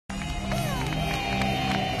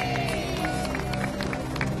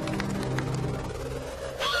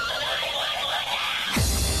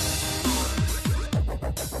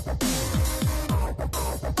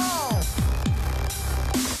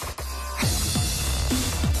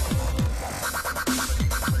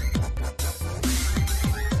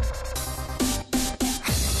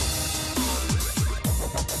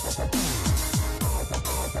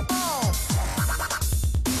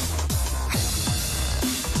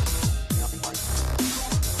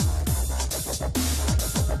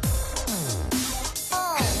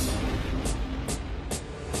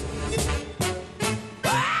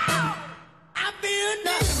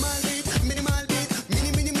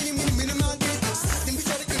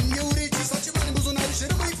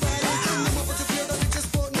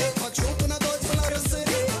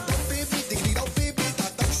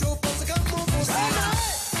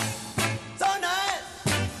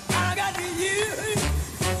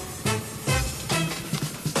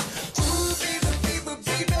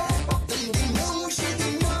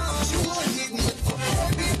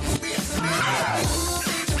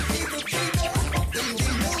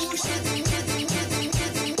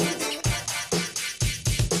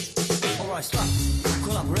I start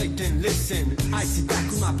collaborate and listen. I sit back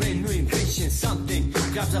with my brand new invention. Something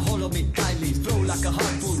grabs a hold of me tightly, throw like a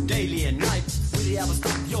harpoon daily and night. Will you ever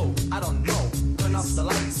stop? Yo, I don't know. Turn off the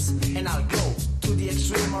lights and I'll go to the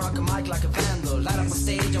extreme, or rock a mic like a vandal. Light up a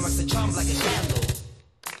stage and wax the charms like a candle.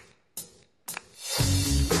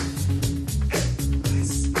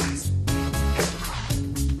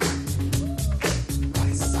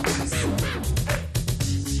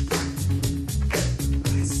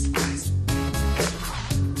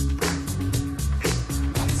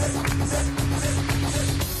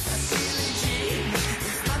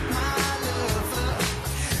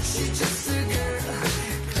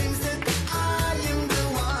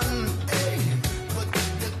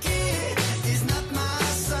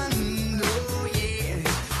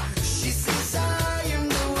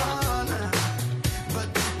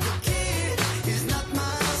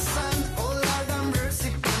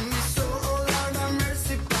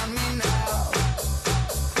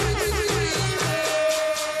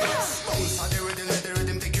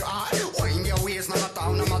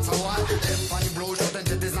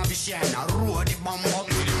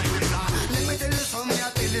 Let me tell you something, I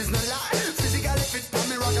tell is no lie. Physically fit for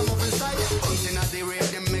me, rock 'em up inside. Something that they